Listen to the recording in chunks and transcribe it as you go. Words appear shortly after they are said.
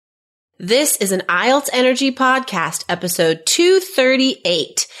This is an IELTS Energy Podcast, episode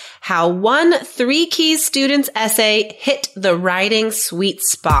 238, How One 3 Keys Student's Essay Hit the Writing Sweet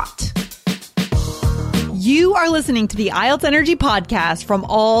Spot. You are listening to the IELTS Energy Podcast from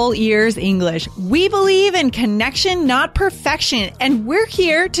All Ears English. We believe in connection, not perfection, and we're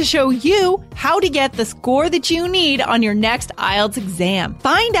here to show you how to get the score that you need on your next IELTS exam.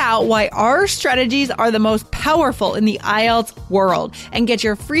 Find out why our strategies are the most powerful in the IELTS world and get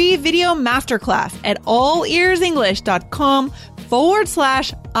your free video masterclass at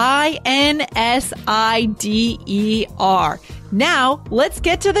allearsenglish.com/INSIDER. Now, let's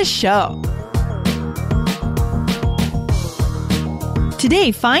get to the show.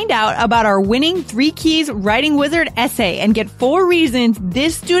 Today, find out about our winning 3 Keys Writing Wizard essay and get 4 reasons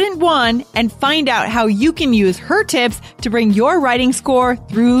this student won, and find out how you can use her tips to bring your writing score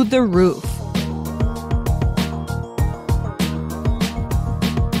through the roof.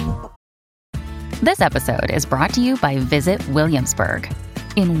 This episode is brought to you by Visit Williamsburg.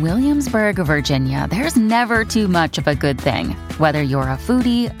 In Williamsburg, Virginia, there's never too much of a good thing. Whether you're a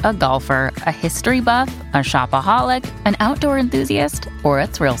foodie, a golfer, a history buff, a shopaholic, an outdoor enthusiast, or a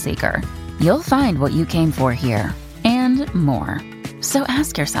thrill seeker, you'll find what you came for here and more. So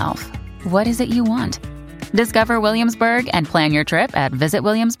ask yourself, what is it you want? Discover Williamsburg and plan your trip at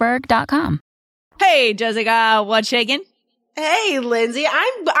visitwilliamsburg.com. Hey, Jessica, what's shaking? Hey, Lindsay,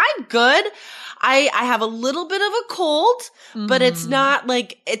 I'm good. I have a little bit of a cold, but it's not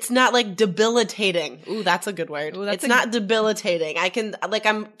like debilitating. Ooh, that's a good word. It's not debilitating.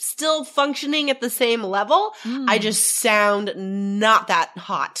 I'm still functioning at the same level. I just sound not that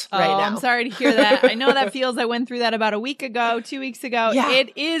hot right now. I'm sorry to hear that. I know that feels. I went through that about a week ago, 2 weeks ago. Yeah.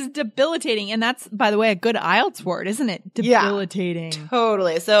 It is debilitating. And that's, by the way, a good IELTS word, isn't it? Debilitating. Yeah,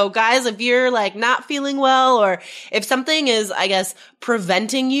 totally. So guys, if you're like not feeling well, or if something is, I guess,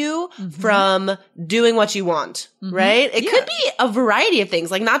 preventing you from doing what you want, right? It could be a variety of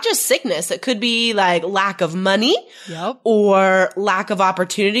things, like not just sickness. It could be like lack of money or lack of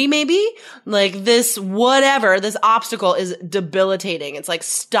opportunity, maybe. Like this obstacle is debilitating. It's like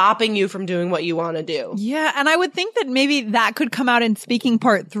stopping you from doing what you want to do. Yeah. And I would think that maybe that could come out in speaking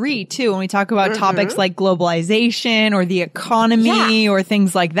part 3 too, when we talk about topics like globalization or the economy or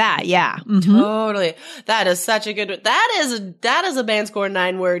things like that. Yeah. Totally. That is such a good, that is a band score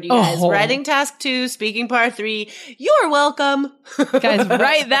 9 word, you guys. Writing task 2, speaking part 3. You're welcome. Guys,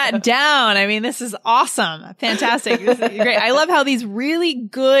 write that down. I mean, this is awesome. Fantastic. This is great. I love how these really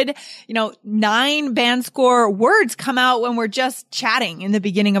good, 9 band score words come out when we're just chatting in the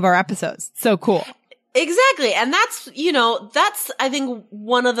beginning of our episodes. So cool. Exactly. And that's, I think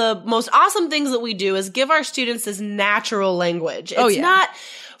one of the most awesome things that we do is give our students this natural language. It's not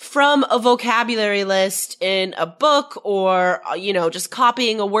from a vocabulary list in a book or, just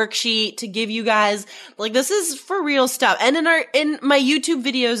copying a worksheet to give you guys. Like, this is for real stuff. And in my YouTube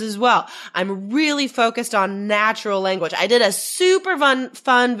videos as well, I'm really focused on natural language. I did a super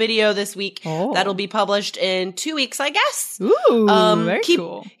fun video this week that'll be published in 2 weeks, I guess. Ooh, very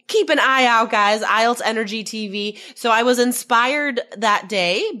cool. Keep an eye out, guys. IELTS Energy TV. So I was inspired that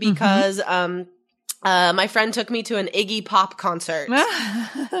day because, my friend took me to an Iggy Pop concert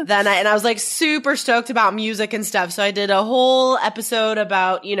that night, and I was like super stoked about music and stuff. So I did a whole episode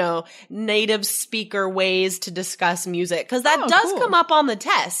about, native speaker ways to discuss music, because that does come up on the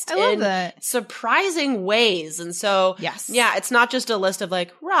test. I love that. Surprising ways. And so, it's not just a list of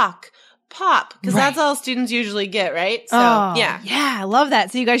like rock, pop, because that's all students usually get, right? So, yeah, I love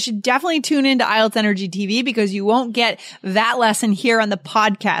that. So you guys should definitely tune into IELTS Energy TV, because you won't get that lesson here on the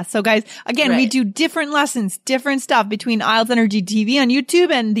podcast. So guys, again, we do different lessons, different stuff between IELTS Energy TV on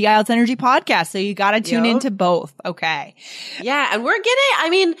YouTube and the IELTS Energy podcast. So you got to tune into both. Okay. Yeah. And we're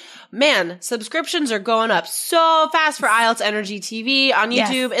subscriptions are going up so fast for IELTS Energy TV on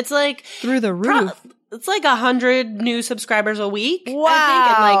YouTube. It's like through the roof. It's like 100 new subscribers a week, wow. I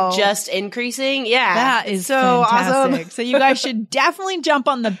think, and like just increasing. Yeah. That is so fantastic. Awesome. So you guys should definitely jump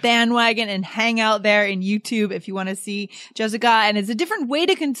on the bandwagon and hang out there in YouTube if you want to see Jessica. And it's a different way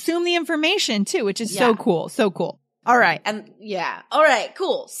to consume the information too, which is so cool. So cool. All right. And all right,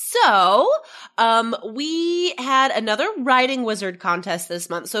 cool. So, we had another writing wizard contest this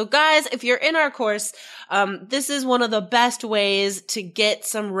month. So guys, if you're in our course, this is one of the best ways to get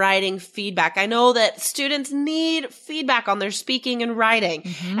some writing feedback. I know that students need feedback on their speaking and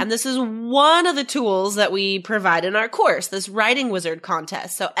writing. And this is one of the tools that we provide in our course, this writing wizard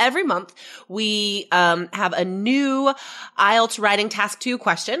contest. So every month we, have a new IELTS writing task 2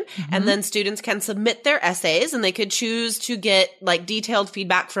 question, and then students can submit their essays, and they could did choose to get like detailed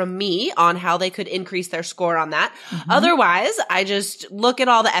feedback from me on how they could increase their score on that. Otherwise, I just look at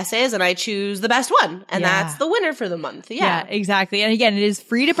all the essays and I choose the best one. And that's the winner for the month. Yeah, exactly. And again, it is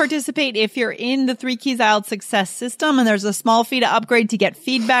free to participate if you're in the 3 Keys IELTS Success System, and there's a small fee to upgrade to get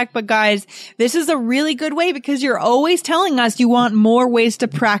feedback. But guys, this is a really good way because you're always telling us you want more ways to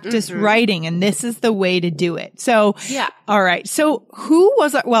practice writing, and this is the way to do it. So, all right. So who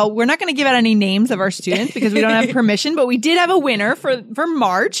was it? Well, we're not going to give out any names of our students because we don't have permission, but we did have a winner for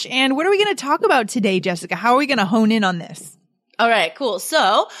March. And what are we going to talk about today, Jessica? How are we going to hone in on this? All right, cool.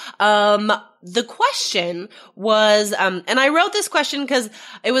 So, the question was, and I wrote this question because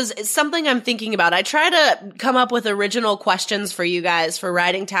it's something I'm thinking about. I try to come up with original questions for you guys for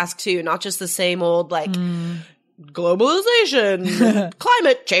writing task 2, not just the same old like globalization,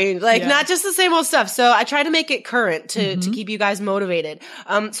 climate change, like not just the same old stuff. So I try to make it current to keep you guys motivated.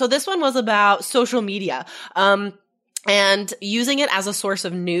 So this one was about social media. And using it as a source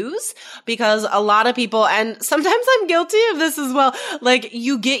of news, because a lot of people, and sometimes I'm guilty of this as well, like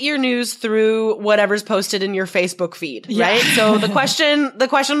you get your news through whatever's posted in your Facebook feed, right? So the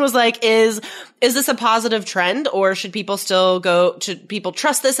question was like, is this a positive trend, or should people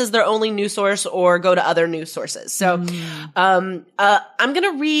trust this as their only news source or go to other news sources? So, I'm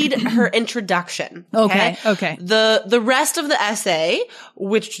going to read her introduction. Okay. The rest of the essay,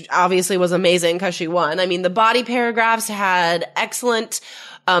 which obviously was amazing because she won. I mean, the body paragraphs had excellent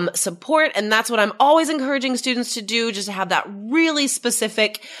support, and that's what I'm always encouraging students to do, just to have that really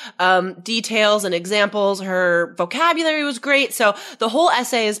specific details and examples. Her vocabulary was great. So the whole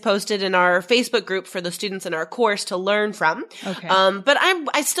essay is posted in our Facebook group for the students in our course to learn from. Okay. But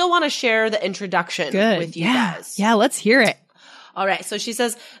I still want to share the introduction with you guys. Yeah, let's hear it. All right. So she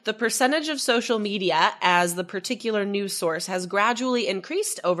says, the percentage of social media as the particular news source has gradually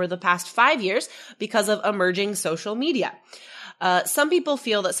increased over the past 5 years because of emerging social media. Some people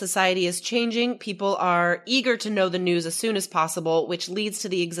feel that society is changing. People are eager to know the news as soon as possible, which leads to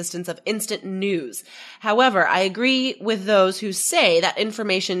the existence of instant news. However, I agree with those who say that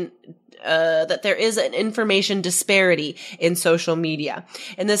that there is an information disparity in social media.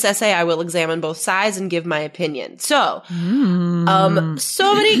 In this essay, I will examine both sides and give my opinion. So, so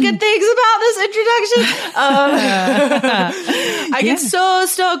many good things about this introduction. I get so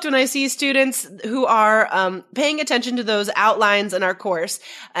stoked when I see students who are paying attention to those outlines in our course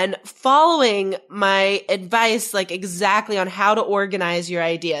and following my advice, like exactly on how to organize your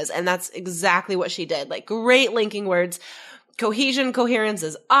ideas. And that's exactly what she did. Like great linking words. Cohesion, coherence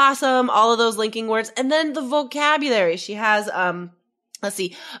is awesome. All of those linking words. And then the vocabulary. She has,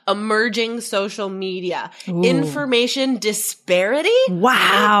 emerging social media. Ooh. Information disparity.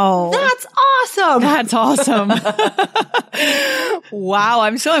 Wow. That's awesome. That's awesome. Wow.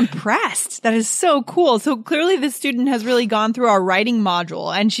 I'm so impressed. That is so cool. So clearly this student has really gone through our writing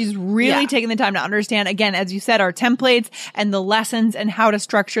module, and she's really taken the time to understand, again, as you said, our templates and the lessons and how to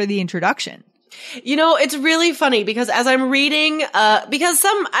structure the introduction. You know, it's really funny because as I'm reading, because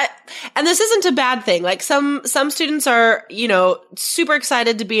and this isn't a bad thing. Like some students are, super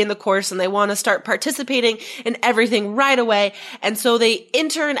excited to be in the course and they want to start participating in everything right away. And so they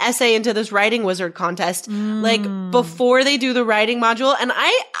enter an essay into this writing wizard contest, like before they do the writing module. And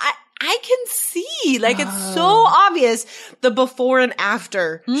I can see, like, it's so obvious the before and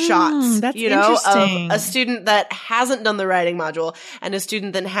after shots, that's interesting. Of a student that hasn't done the writing module and a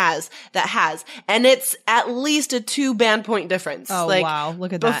student that has. And it's at least a 2 band point difference. Oh, like, wow.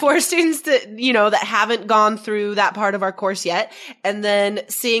 Look at that. Before students that, that haven't gone through that part of our course yet, and then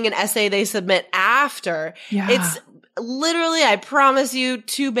seeing an essay they submit after, it's literally, I promise you,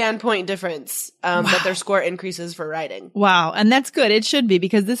 2 band point difference, that their score increases for writing. Wow. And that's good. It should be,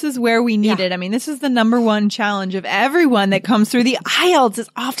 because this is where we need it. I mean, this is the number one challenge of everyone that comes through the IELTS is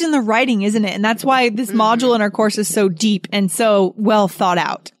often the writing, isn't it? And that's why this module in our course is so deep and so well thought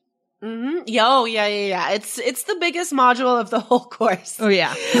out. Yeah. It's the biggest module of the whole course. Oh,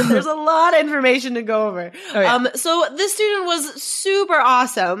 yeah. There's a lot of information to go over. Oh, yeah. So this student was super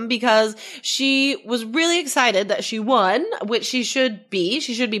awesome because she was really excited that she won, which she should be.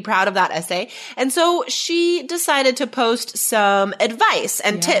 She should be proud of that essay. And so she decided to post some advice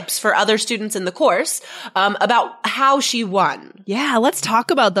and tips for other students in the course, about how she won. Yeah, let's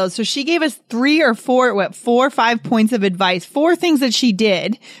talk about those. So she gave us 3 or 4 or 5 points of advice, 4 things that she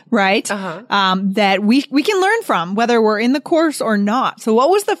did, right? That we can learn from, whether we're in the course or not. So what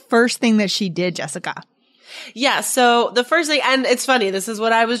was the first thing that she did, Jessica? Yeah. So the first thing, and it's funny, this is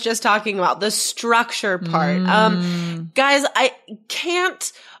what I was just talking about, the structure part. Guys, I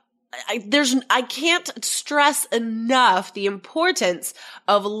can't I can't stress enough the importance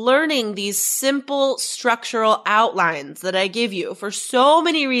of learning these simple structural outlines that I give you for so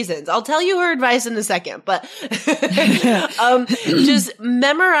many reasons. I'll tell you her advice in a second, but just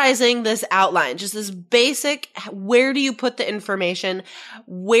memorizing this outline, just this basic, where do you put the information?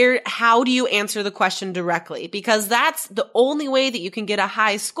 How do you answer the question directly? Because that's the only way that you can get a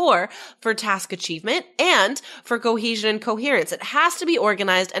high score for task achievement and for cohesion and coherence. It has to be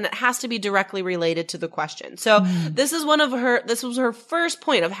organized and it has to be directly related to the question. So this was her first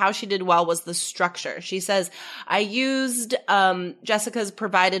point of how she did well, was the structure. She says, I used Jessica's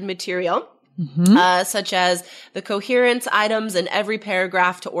provided material, such as the coherence items in every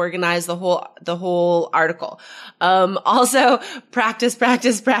paragraph to organize the whole article. Also practice. Try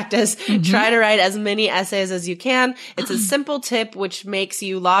to write as many essays as you can. It's a simple tip which makes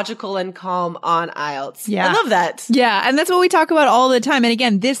you logical and calm on IELTS. Yeah. I love that. Yeah. And that's what we talk about all the time. And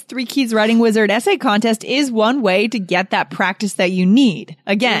again, this 3 Keys Writing Wizard essay contest is one way to get that practice that you need.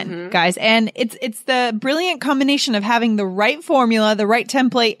 Again, guys. And it's the brilliant combination of having the right formula, the right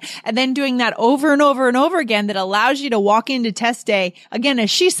template, and then doing that over and over and over again that allows you to walk into test day, again, as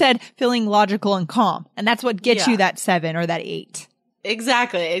she said, feeling logical and calm. And that's what gets you that 7 or that 8.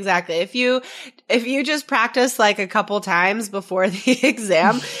 Exactly. If you just practice like a couple times before the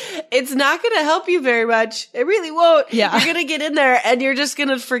exam, it's not going to help you very much. It really won't. Yeah. You're going to get in there and you're just going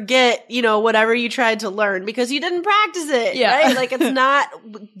to forget, whatever you tried to learn because you didn't practice it. Yeah. Right? Like it's not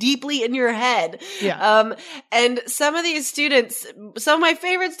deeply in your head. Yeah. And some of these students, some of my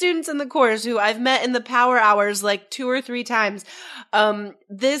favorite students in the course who I've met in the power hours like 2 or 3 times,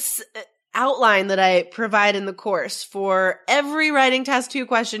 this outline that I provide in the course for every writing test 2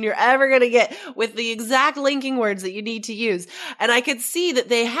 question you're ever going to get with the exact linking words that you need to use. And I could see that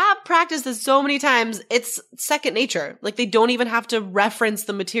they have practiced this so many times. It's second nature. Like they don't even have to reference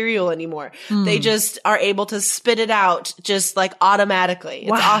the material anymore. They just are able to spit it out just like automatically.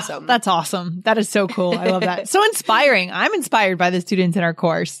 It's awesome. That's awesome. That is so cool. I love that. So inspiring. I'm inspired by the students in our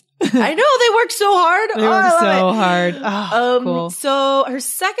course. I know, they work so hard. They work so hard. Oh, cool. So her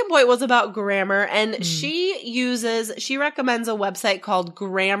second point was about grammar, and she recommends a website called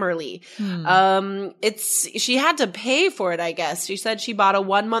Grammarly. She had to pay for it, I guess. She said she bought a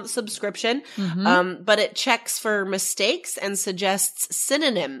 1-month subscription, but it checks for mistakes and suggests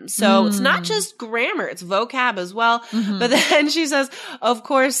synonyms. So it's not just grammar, it's vocab as well. But then she says, of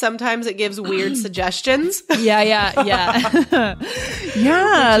course, sometimes it gives weird suggestions. Yeah.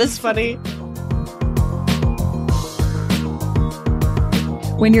 Yeah. This is funny.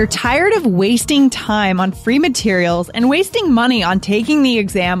 When you're tired of wasting time on free materials and wasting money on taking the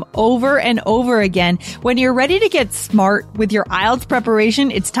exam over and over again, when you're ready to get smart with your IELTS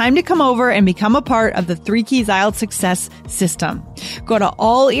preparation, it's time to come over and become a part of the 3 Keys IELTS Success System. Go to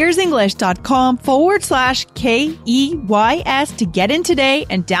allearsenglish.com/KEYS to get in today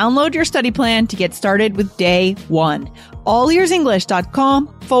and download your study plan to get started with day 1.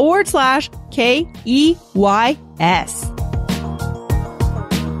 allearsenglish.com/KEYS.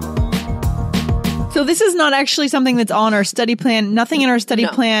 So this is not actually something that's on our study plan. Nothing in our study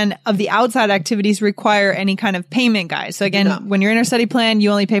plan of the outside activities require any kind of payment, guys. So again, when you're in our study plan, you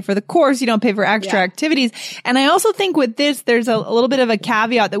only pay for the course. You don't pay for extra activities. And I also think with this, there's a little bit of a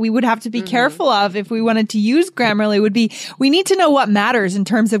caveat that we would have to be careful of if we wanted to use Grammarly would be, we need to know what matters in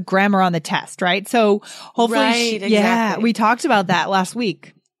terms of grammar on the test, right? So hopefully, we talked about that last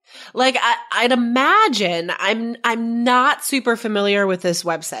week. Like I'd imagine, I'm not super familiar with this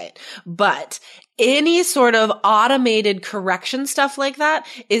website, but any sort of automated correction stuff like that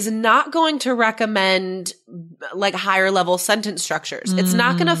is not going to recommend like higher level sentence structures. It's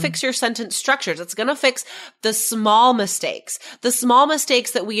not going to fix your sentence structures. It's going to fix the small mistakes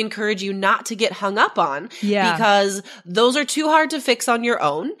that we encourage you not to get hung up on because those are too hard to fix on your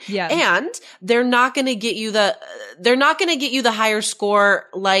own. Yeah. And they're not going to get you the higher score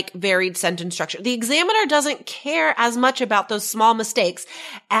like varied sentence structure. The examiner doesn't care as much about those small mistakes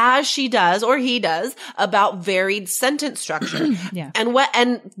as she does or he does about varied sentence structure.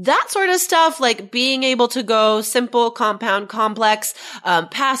 And that sort of stuff, like being able to go simple, compound, complex,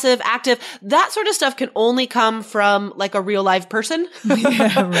 passive, active, that sort of stuff can only come from like a real live person.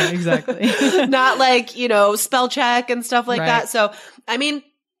 Yeah, right, exactly. Not like, spell check and stuff like that. So, I mean,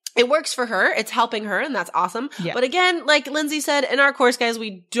 it works for her. It's helping her and that's awesome. Yeah. But again, like Lindsay said, in our course, guys,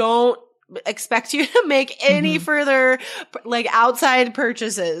 we don't expect you to make any further like outside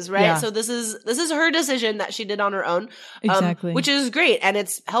purchases, right? Yeah. So this is her decision that she did on her own, Exactly. which is great, and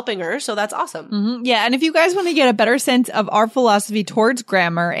it's helping her, so that's awesome. Yeah. And if you guys want to get a better sense of our philosophy towards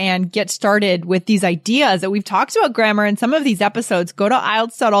grammar and get started with these ideas that we've talked about grammar in some of these episodes, go to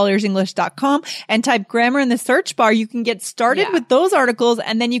IELTS.allearsenglish.com and type grammar in the search bar. You can get started with those articles,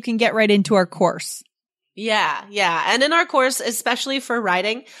 and then you can get right into our course. Yeah. And in our course, especially for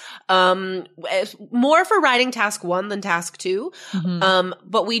writing, more for writing task 1 than task 2.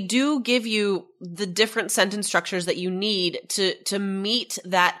 But we do give you the different sentence structures that you need to meet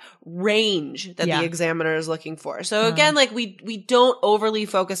that range that the examiner is looking for. So again, like we don't overly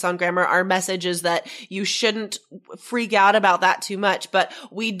focus on grammar. Our message is that you shouldn't freak out about that too much, but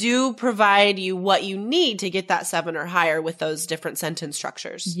we do provide you what you need to get that 7 or higher with those different sentence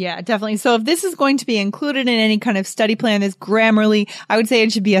structures. Yeah, definitely. So if this is going to be included in any kind of study plan, this Grammarly, I would say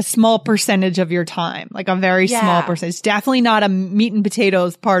it should be a small percentage of your time, like a very small percentage. It's definitely not a meat and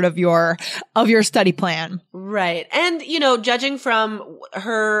potatoes part of your study plan. Right. And, judging from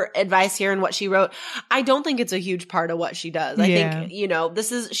her advice here and what she wrote, I don't think it's a huge part of what she does. I think,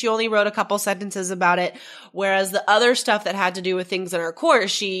 she only wrote a couple sentences about it, whereas the other stuff that had to do with things in her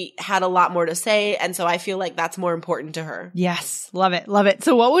course, she had a lot more to say. And so I feel like that's more important to her. Yes. Love it. Love it.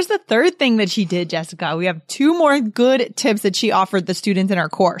 So what was the third thing that she did, Jessica? We have 2 more good tips that she offered the students in our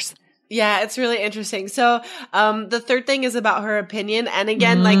course. Yeah, it's really interesting. So, the third thing is about her opinion. And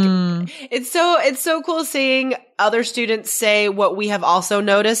again, like, it's so cool seeing other students say what we have also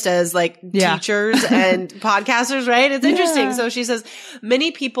noticed as like teachers and podcasters, right? It's interesting. So she says,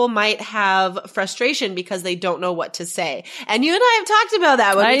 many people might have frustration because they don't know what to say. And you and I have talked about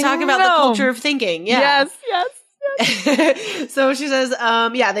that when we talk about the culture of thinking. Yeah. Yes. So she says,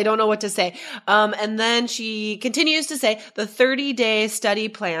 they don't know what to say. And then she continues to say, the 30-day study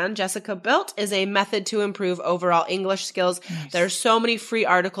plan Jessica built is a method to improve overall English skills. Nice. There's so many free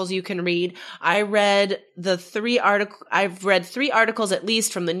articles you can read. I've read 3 articles at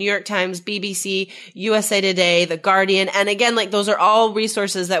least from the New York Times, BBC, USA Today, The Guardian. And again, like those are all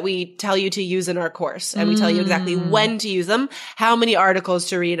resources that we tell you to use in our course. And we tell you exactly when to use them, how many articles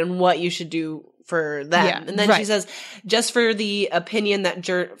to read, and what you should do for them. Yeah, and then she says, just for the opinion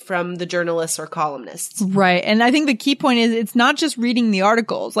that from the journalists or columnists. Right. And I think the key point is it's not just reading the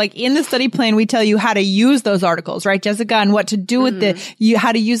articles. Like in the study plan, we tell you how to use those articles, right, Jessica, and what to do with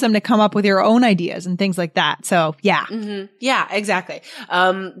how to use them to come up with your own ideas and things like that. So yeah. Yeah, exactly.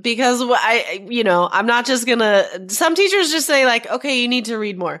 Because I'm not just some teachers just say like, okay, you need to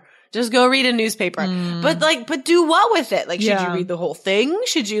read more. Just go read a newspaper. But do what with it? Like, should you read the whole thing?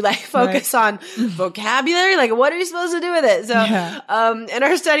 Should you focus on vocabulary? Like, what are you supposed to do with it? So, in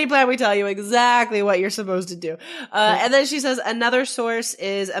our study plan, we tell you exactly what you're supposed to do. And then she says another source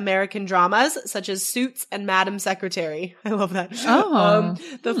is American dramas such as Suits and Madam Secretary. I love that.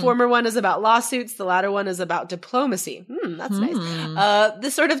 The former one is about lawsuits. The latter one is about diplomacy. That's nice.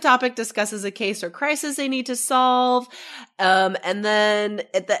 This sort of topic discusses a case or crisis they need to solve. And then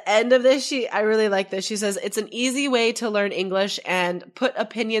at the end of this, I really like this. She says, it's an easy way to learn English and put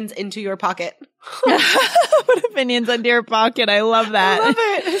opinions into your pocket. Put opinions into your pocket. I love that. I love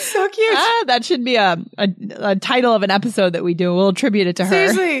it. It's so cute. That should be a title of an episode that we do. We'll attribute it to her.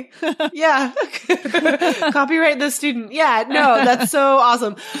 Seriously. Yeah. Copyright the student. Yeah. No, that's so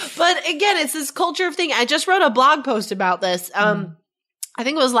awesome. But again, it's this culture of thing. I just wrote a blog post about this. I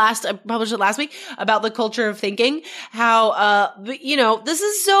think it was I published it last week about the culture of thinking, how, this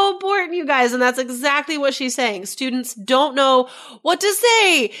is so important, you guys. And that's exactly what she's saying. Students don't know what to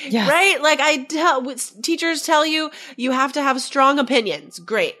say, right? Like teachers tell you, you have to have strong opinions.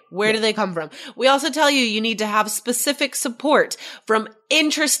 Great. Where do they come from? We also tell you need to have specific support from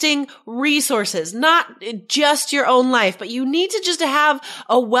interesting resources, not just your own life, but you need to just have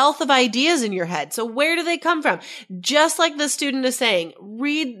a wealth of ideas in your head. So where do they come from? Just like the student is saying,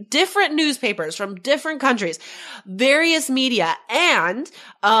 read different newspapers from different countries, various media, and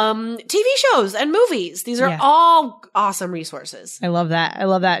TV shows and movies. These are all awesome resources. I love that. I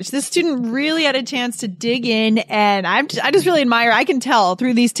love that. This student really had a chance to dig in, and I just really admire. I can tell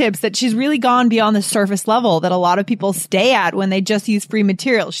through these tips that she's really gone beyond the surface level that a lot of people stay at when they just use free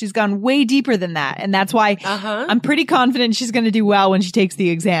material. She's gone way deeper than that, and that's why I'm pretty confident she's going to do well when she takes the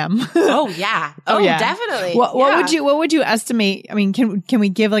exam. Oh yeah, definitely. What would you estimate? I mean, can we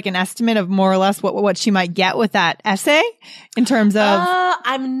give like an estimate of more or less what she might get with that essay in terms of?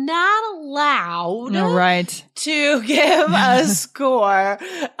 I'm not allowed. To give a score.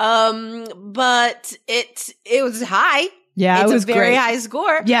 But it was high. Yeah, it's it was a very great. high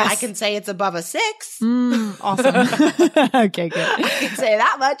score. Yes. I can say it's above a 6. Awesome. Okay, good. I can say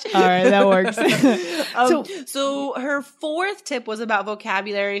that much. All right, that works. So her fourth tip was about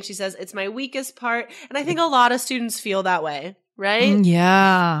vocabulary, and she says, it's my weakest part. And I think a lot of students feel that way. Right?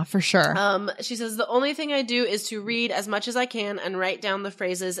 Yeah, for sure. She says, the only thing I do is to read as much as I can and write down the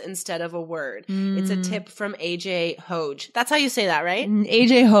phrases instead of a word. It's a tip from AJ Hogue. That's how you say that, right?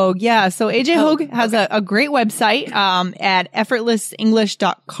 AJ Hogue. Yeah. So AJ Hogue has a great website, at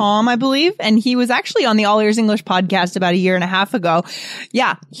effortlessenglish.com, I believe. And he was actually on the All Ears English podcast about a year and a half ago.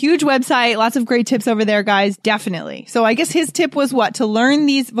 Yeah. Huge website. Lots of great tips over there, guys. Definitely. So I guess his tip was what? To learn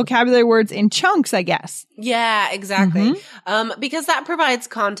these vocabulary words in chunks, I guess. Yeah, exactly. Because that provides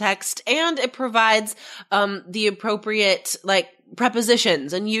context and it provides the appropriate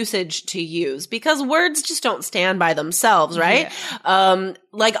prepositions and usage to use, because words just don't stand by themselves, right? Yeah.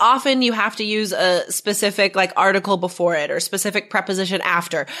 Often you have to use a specific article before it or specific preposition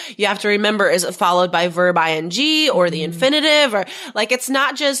after. You have to remember, is it followed by verb ing or the infinitive, or it's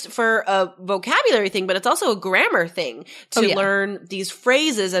not just for a vocabulary thing, but it's also a grammar thing to learn these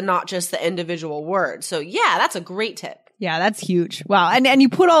phrases and not just the individual words. So yeah, that's a great tip. Yeah, that's huge. Wow. And you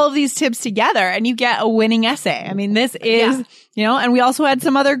put all of these tips together and you get a winning essay. I mean, this is, and we also had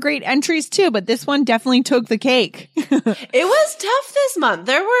some other great entries too, but this one definitely took the cake. It was tough this month.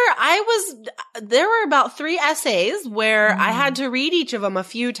 There were about 3 essays where I had to read each of them a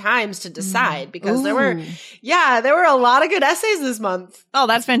few times to decide, because there were a lot of good essays this month. Oh,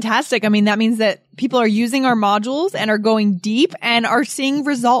 that's fantastic. I mean, that means that people are using our modules and are going deep and are seeing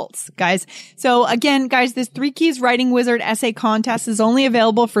results, guys. So again, guys, this 3 Keys Writing Wizard essay contest is only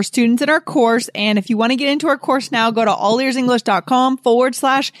available for students in our course. And if you want to get into our course now, go to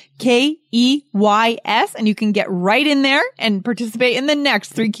allearsenglish.com/KEYS and you can get right in there and participate in the next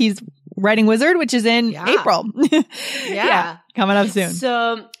 3 Keys Writing Wizard, which is in April. Yeah. Coming up soon.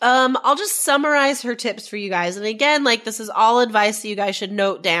 So, I'll just summarize her tips for you guys. And again, this is all advice that you guys should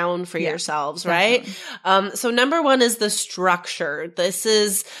note down for yourselves, right? So number 1 is the structure. This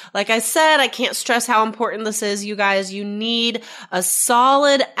is, like I said, I can't stress how important this is, you guys. You need a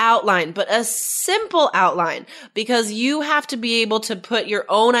solid outline, but a simple outline, because you have to be able to put your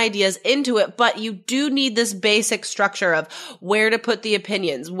own ideas into it, but you do need this basic structure of where to put the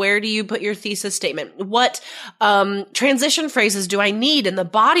opinions. Where do you put your thesis statement? What, transition phrases do I need in the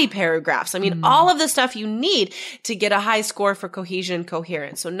body paragraphs? I mean, all of the stuff you need to get a high score for cohesion and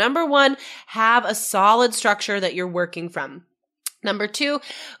coherence. So number 1, have a solid structure that you're working from. Number 2,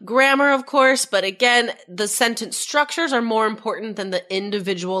 grammar, of course, but again, the sentence structures are more important than the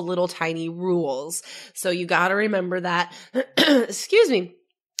individual little tiny rules. So you got to remember that. Excuse me.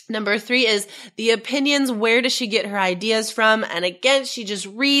 Number 3 is the opinions. Where does she get her ideas from? And again, she just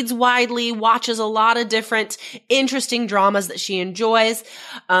reads widely, watches a lot of different interesting dramas that she enjoys.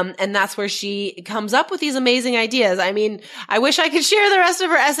 And that's where she comes up with these amazing ideas. I mean, I wish I could share the rest of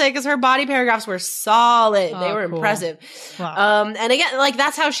her essay because her body paragraphs were solid. They were impressive. Wow. And again,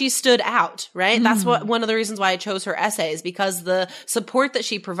 that's how she stood out, right? That's one of the reasons why I chose her essays, because the support that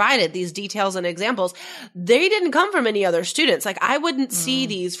she provided, these details and examples, they didn't come from any other students. I wouldn't see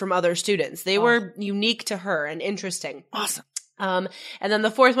these from other students. They were unique to her and interesting. Awesome. And then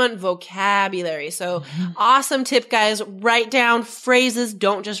the 4th one, vocabulary. So awesome tip, guys. Write down phrases.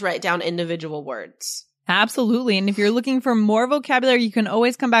 Don't just write down individual words. Absolutely. And if you're looking for more vocabulary, you can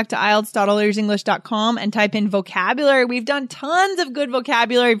always come back to IELTS.allearsenglish.com and type in vocabulary. We've done tons of good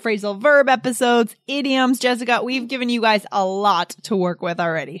vocabulary, phrasal verb episodes, idioms. Jessica, we've given you guys a lot to work with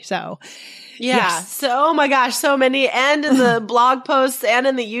already. So yeah. Yes. So, oh my gosh, so many. And in the blog posts and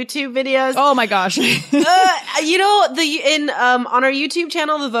in the YouTube videos. Oh my gosh. On our YouTube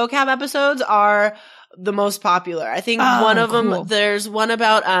channel, the vocab episodes are the most popular. I think one of them, there's one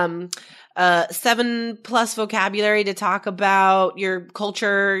about, 7+ vocabulary to talk about your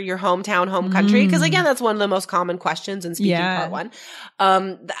culture, your hometown, home country. Cause again, that's one of the most common questions in speaking part 1.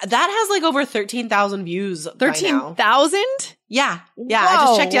 That has over 13,000 views. 13,000? Yeah. Yeah. Whoa. I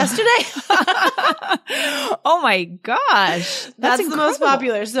just checked yesterday. Oh my gosh. That's the most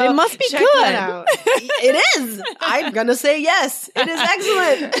popular. So it must be check good. That out. It is. I'm going to say yes. It is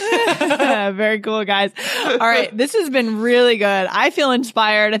excellent. Very cool, guys. All right. This has been really good. I feel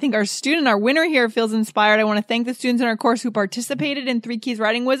inspired. I think our winner here feels inspired. I want to thank the students in our course who participated in 3 Keys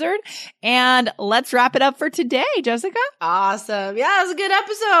Writing Wizard. And let's wrap it up for today, Jessica. Awesome. Yeah, it was a good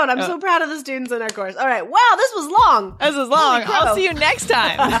episode. I'm so proud of the students in our course. All right. Wow, this was long. This was long. I'll see you next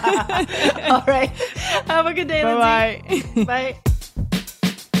time. All right. Have a good day, Bye-bye. Bye.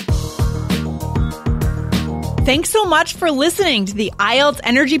 Thanks so much for listening to the IELTS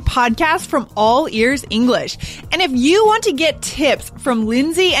Energy Podcast from All Ears English. And if you want to get tips from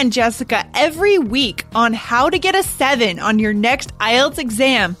Lindsay and Jessica every week on how to get a 7 on your next IELTS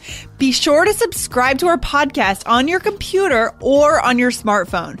exam, be sure to subscribe to our podcast on your computer or on your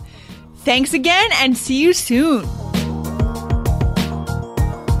smartphone. Thanks again and see you soon.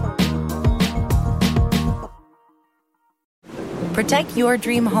 Protect your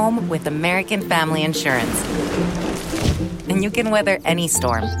dream home with American Family Insurance. And you can weather any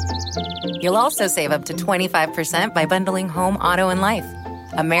storm. You'll also save up to 25% by bundling home, auto, and life.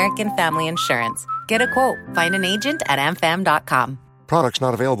 American Family Insurance. Get a quote. Find an agent at amfam.com. Products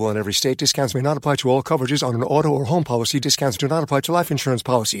not available in every state. Discounts may not apply to all coverages on an auto or home policy. Discounts do not apply to life insurance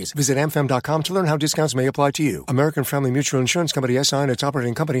policies. Visit amfam.com to learn how discounts may apply to you. American Family Mutual Insurance Company, SI, and its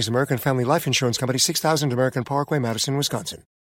operating companies, American Family Life Insurance Company, 6000 American Parkway, Madison, Wisconsin.